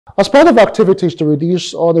As part of activities to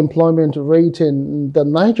reduce unemployment rate in the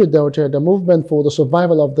Niger Delta, the Movement for the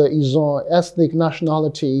Survival of the Izon Ethnic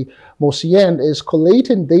Nationality, MOSIEND, is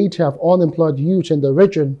collating data of unemployed youth in the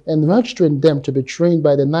region and registering them to be trained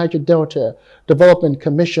by the Niger Delta Development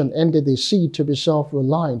Commission, NDDC, to be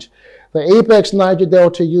self-reliant. The Apex Niger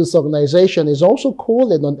Delta Youth Organization is also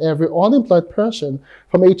calling on every unemployed person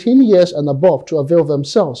from 18 years and above to avail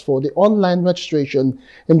themselves for the online registration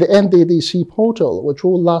in the NDDC portal, which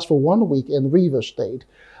will last for 1 week in Rivers State.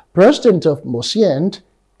 President of MOSIEND,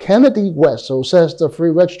 Kennedy Wessel, says the free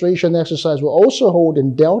registration exercise will also hold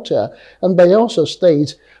in Delta and Bayelsa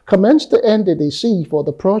State, commenced the NDDC for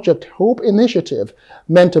the Project Hope initiative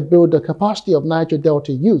meant to build the capacity of Niger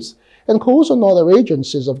Delta youth, and calls on other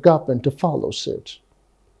agencies of government to follow suit.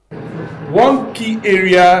 One key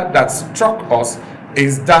area that struck us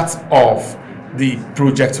is that of the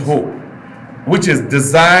Project Hope, which is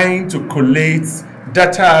designed to collate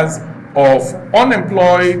data of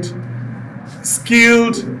unemployed,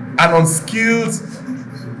 skilled and unskilled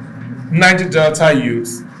Niger Delta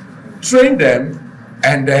youths, train them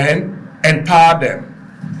and then empower them.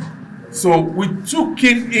 So we took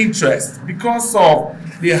keen interest because of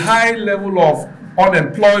the high level of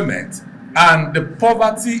unemployment and the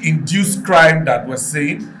poverty-induced crime that we're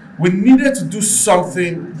seeing. We needed to do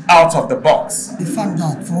something out of the box. The fact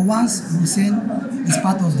that for once MOSIEND is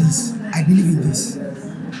part of this, I believe in this.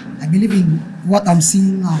 I believe in what I'm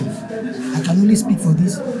seeing now. I can only speak for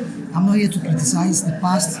this. I'm not here to criticize the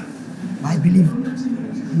past, but I believe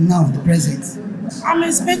now the present. I'm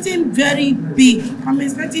expecting I'm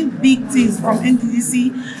expecting big things from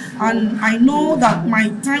NDDC, and I know that my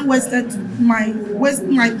time my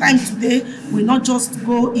time today will not just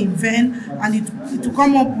go in vain, and it will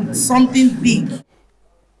come up with something big.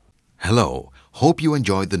 Hello, hope you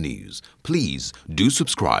enjoyed the news. Please do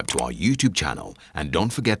subscribe to our YouTube channel and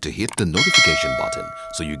don't forget to hit the notification button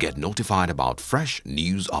so you get notified about fresh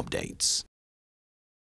news updates.